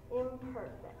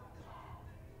imperfect.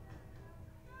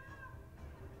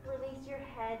 Release your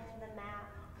head to the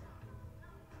mat.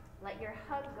 Let your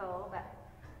hug go, but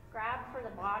grab for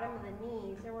the bottom of the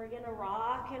knees, and we're gonna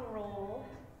rock and roll,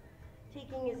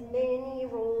 taking as many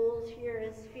rolls here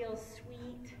as feels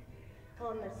sweet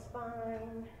on the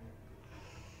spine.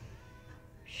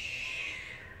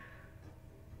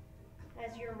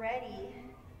 As you're ready,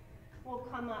 we'll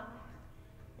come up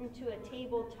into a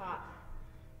tabletop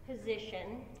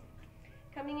position,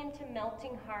 coming into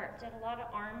melting heart. Did a lot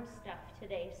of arm stuff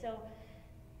today, so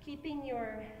keeping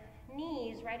your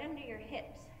knees right under your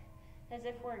hips, as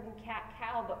if we're in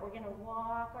cat-cow, but we're gonna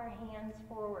walk our hands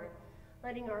forward,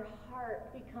 letting our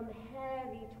heart become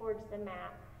heavy towards the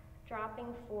mat,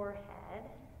 dropping forehead,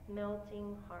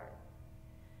 melting heart.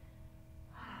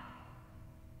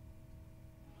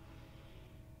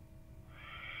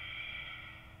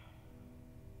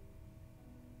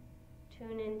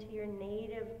 Tune into your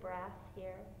native breath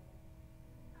here.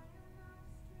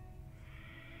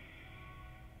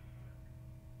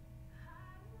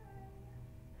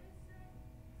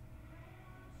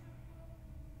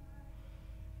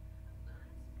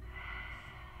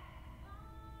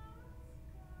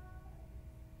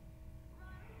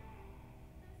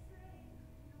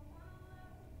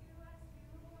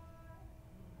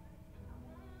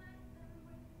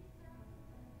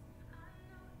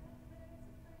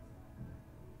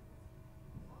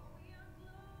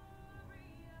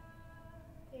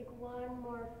 Take one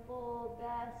more full,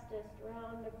 bestest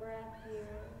round of breath here.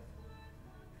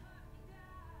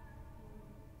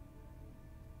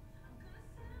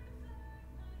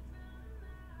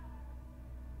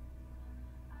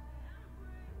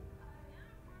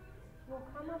 We'll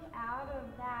come up out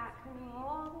of that, coming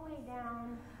all the way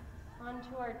down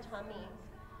onto our tummies.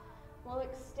 We'll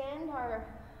extend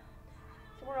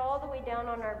so we're all the way down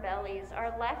on our bellies.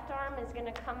 Our left arm is going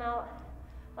to come out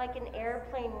like an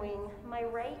airplane wing. My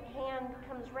right hand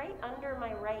comes right under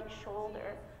my right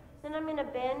shoulder. Then I'm going to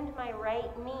bend my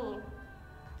right knee.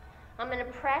 I'm going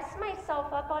to press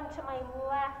myself up onto my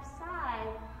left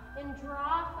side and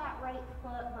drop that right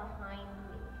foot behind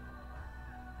me.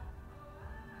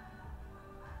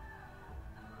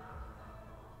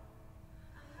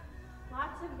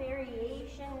 Lots of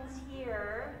variations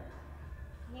here.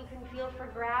 You can feel for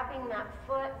grabbing that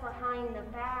foot behind the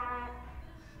back.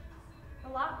 A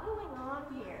lot going on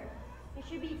here. You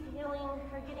should be feeling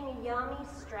or getting a yummy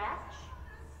stretch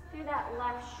through that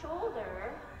left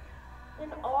shoulder,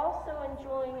 and also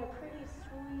enjoying a pretty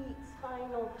sweet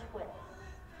spinal twist.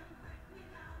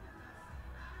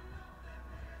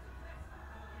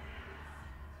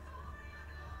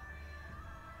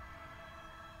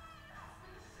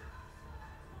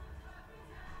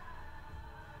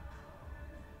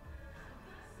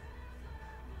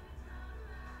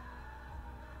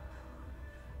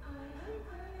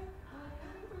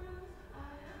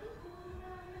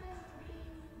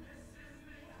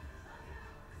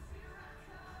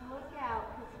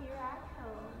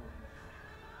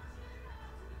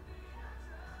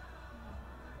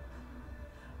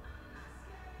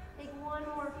 one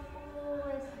more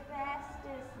fullest,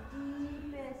 bestest,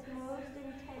 deepest, most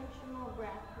intentional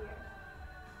breath here.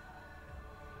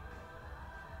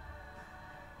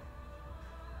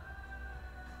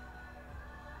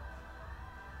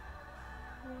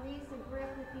 Release the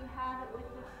grip if you have it with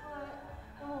the foot,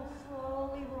 and we'll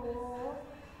slowly roll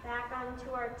back onto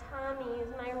our tummies.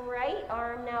 My right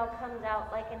arm now comes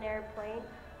out like an airplane.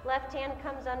 Left hand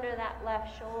comes under that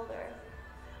left shoulder.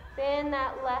 Bend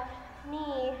that left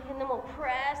knee, and then we'll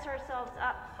press ourselves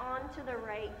up onto the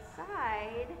right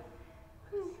side.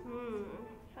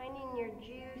 Finding your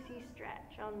juicy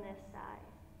stretch on this side.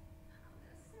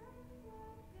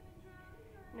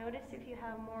 Notice if you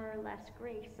have more or less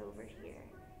grace over here.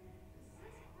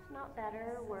 It's not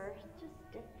better or worse, just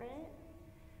different.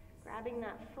 Grabbing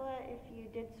that foot if you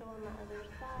did so on the other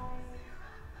side.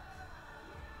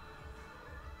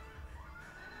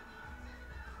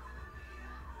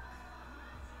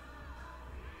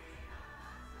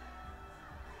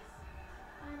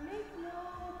 I make no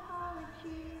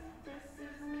apologies, this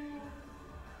is me.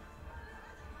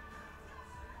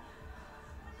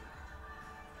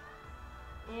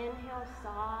 Inhale,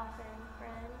 soften,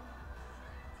 friend.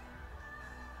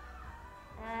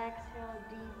 Exhale,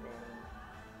 deepen.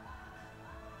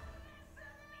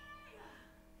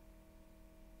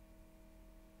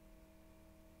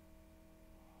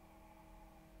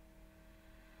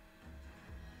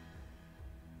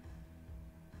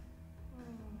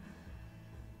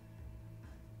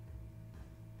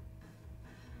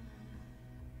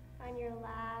 Find your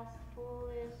last,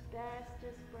 fullest,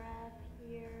 bestest breath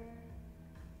here.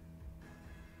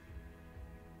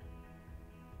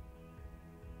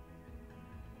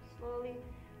 Slowly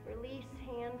release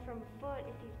hand from foot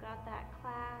if you've got that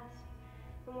clasp,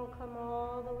 and we'll come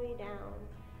all the way down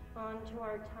onto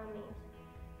our tummies.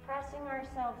 Pressing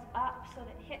ourselves up so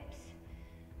that hips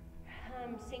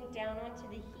sink down onto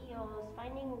the heels,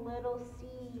 finding little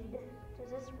seed to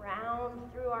just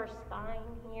round through our spine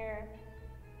here.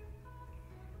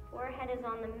 Forehead is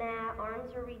on the mat,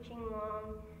 arms are reaching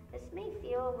long. This may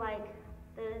feel like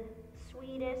the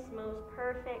sweetest, most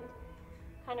perfect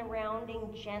kind of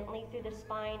rounding gently through the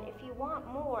spine. If you want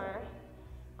more,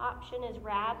 option is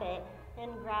rabbit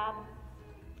and grab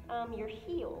your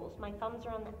heels. My thumbs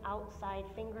are on the outside,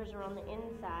 fingers are on the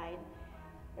inside.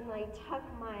 And I tuck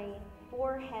my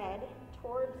forehead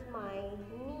towards my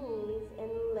knees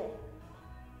and lift.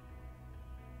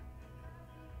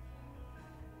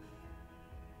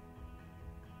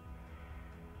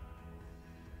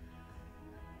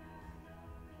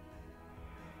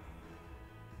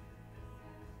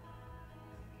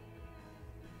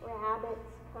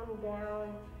 Rabbits come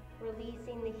down,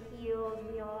 releasing the heels.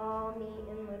 We all meet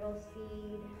in little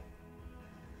seed.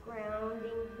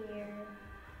 Grounding here.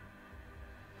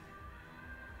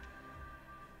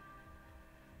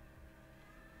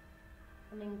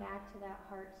 Coming back to that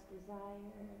heart's desire.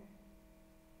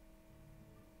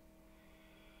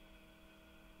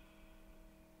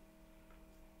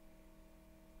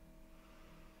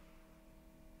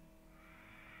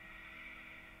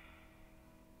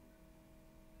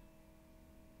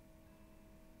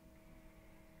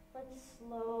 Let's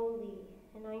slowly,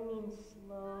 and I mean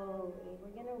slowly,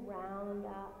 we're going to round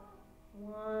up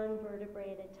one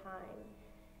vertebrae at a time.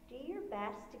 Do your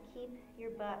best to keep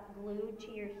your butt glued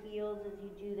to your heels as you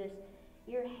do this.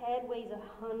 Your head weighs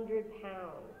 100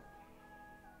 pounds.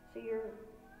 So you're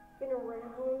going to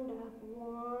round up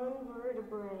one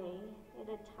vertebrae at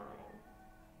a time.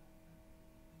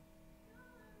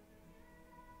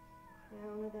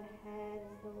 Crown of the head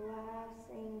is the last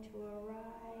thing to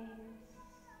arise.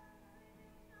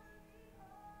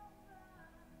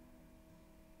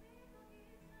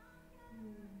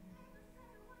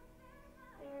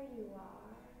 There you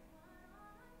are.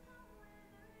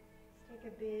 Let's take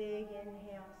a big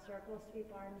inhale, circle, sweep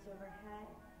arms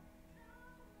overhead.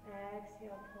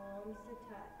 Exhale, palms to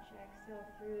touch. Exhale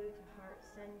through to heart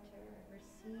center,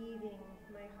 receiving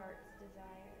my heart's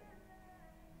desire.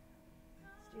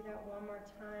 Let's do that one more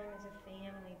time as a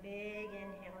family. Big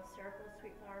inhale, circle,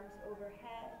 sweep arms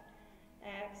overhead.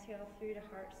 Exhale through to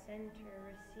heart center,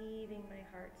 receiving my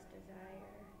heart's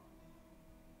desire.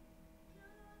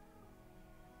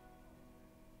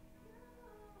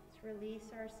 Release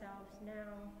ourselves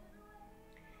now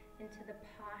into the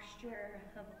posture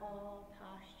of all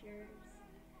postures.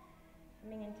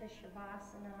 Coming into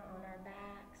Shavasana on our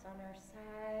backs, on our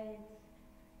sides,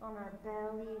 on our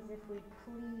bellies if we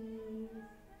please.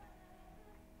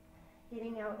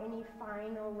 Getting out any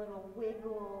final little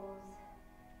wiggles.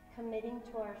 Committing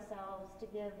to ourselves to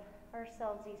give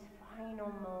ourselves these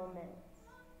final moments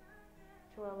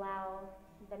to allow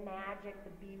the magic,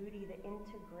 the beauty, the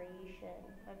integration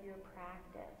of your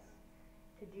practice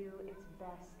to do its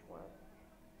best work.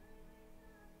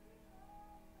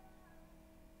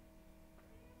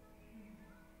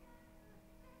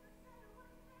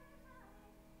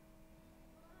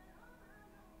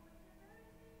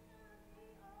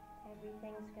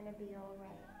 Everything's going to be all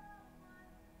right.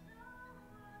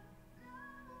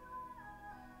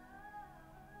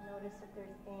 Notice if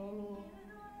there's any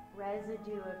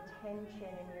residue of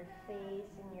tension in your face,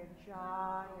 in your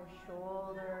jaw, your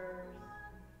shoulders.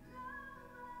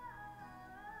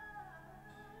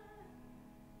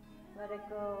 Let it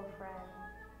go, friend.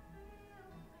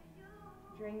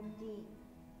 Drink deep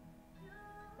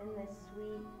in this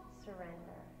sweet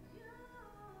surrender.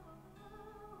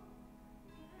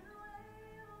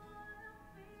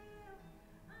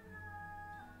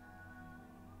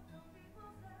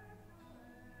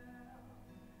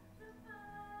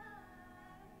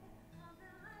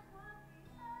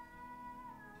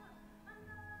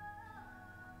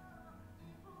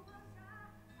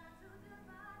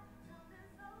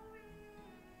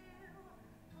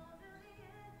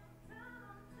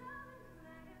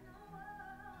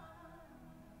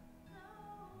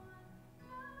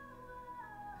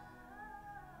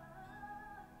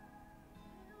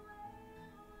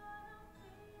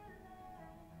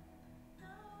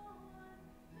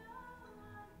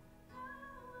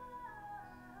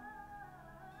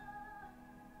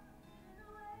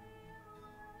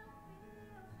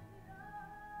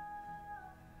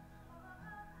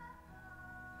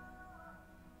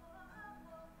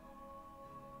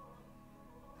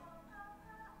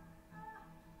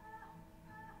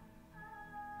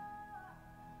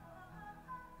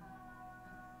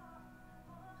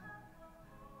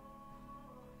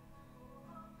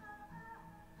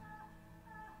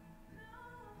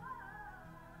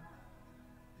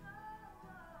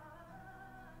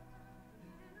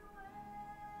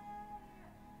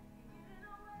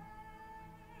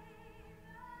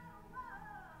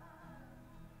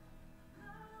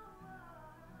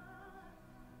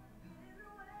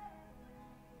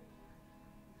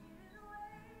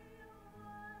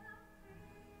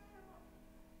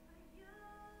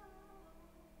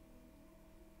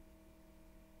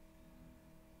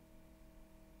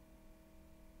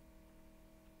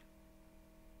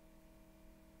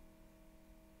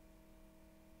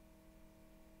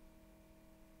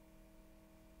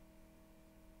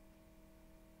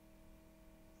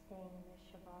 Staying in this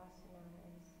Shavasana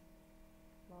as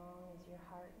long as your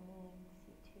heart needs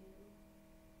you to.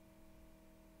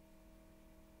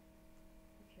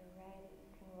 If you're ready,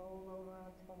 you can roll over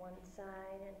onto one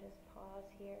side and just pause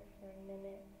here for a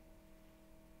minute.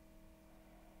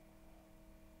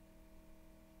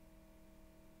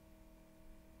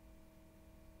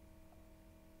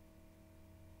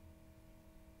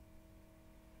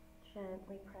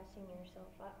 Gently pressing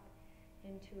yourself up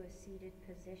into a seated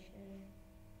position.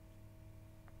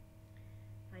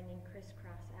 Finding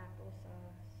crisscross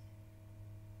applesauce.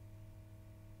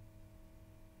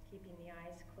 Keeping the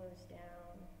eyes closed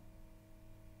down.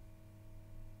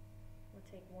 We'll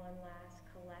take one last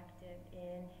collective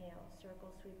inhale.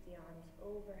 Circle sweep the arms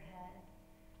overhead.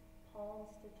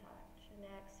 Palms to touch. And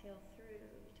exhale through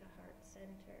to heart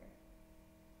center.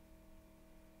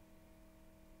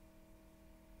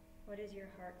 What is your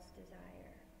heart's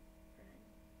desire, friend?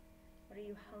 What are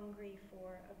you hungry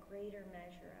for a greater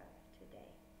measure of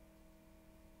today?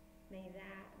 May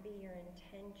that be your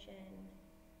intention,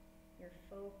 your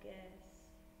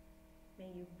focus. May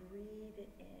you breathe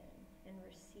it in and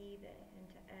receive it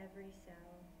into every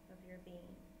cell of your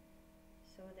being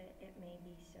so that it may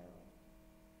be so.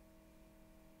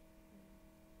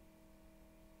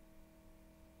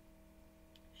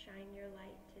 Shine your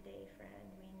light today,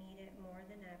 friend. We need it more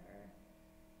than ever.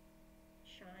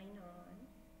 Shine on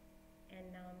and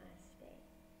namaste.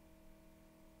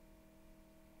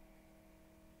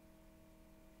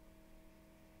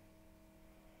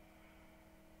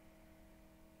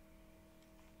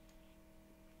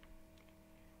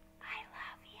 I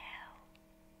love you.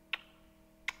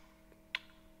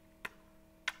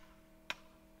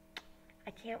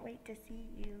 I can't wait to see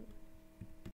you.